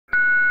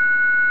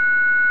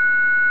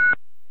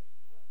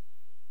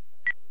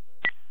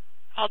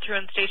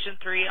Altoona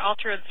Station 3.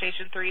 Altoona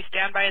Station 3,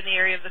 stand by in the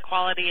area of the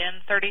Quality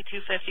Inn,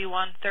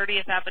 3251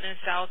 30th Avenue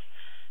South.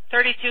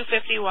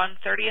 3251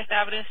 30th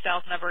Avenue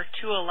South, number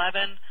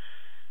 211.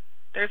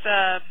 There's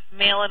a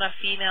male and a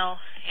female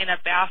in a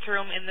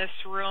bathroom in this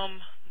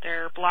room.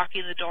 They're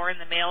blocking the door,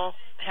 and the male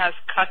has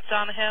cuts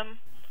on him.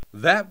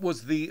 That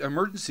was the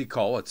emergency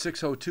call at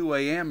 6:02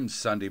 a.m.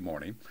 Sunday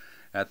morning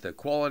at the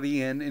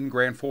Quality Inn in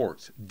Grand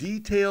Forks.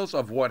 Details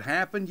of what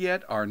happened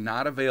yet are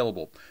not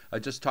available. I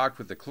just talked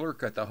with the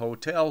clerk at the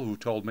hotel who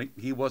told me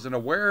he wasn't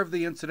aware of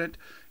the incident,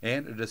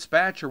 and a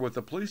dispatcher with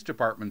the police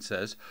department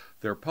says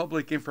their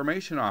public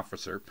information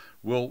officer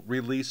will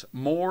release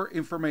more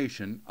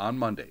information on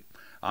Monday.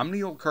 I'm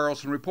Neil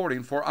Carlson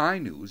reporting for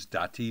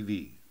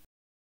iNews.TV.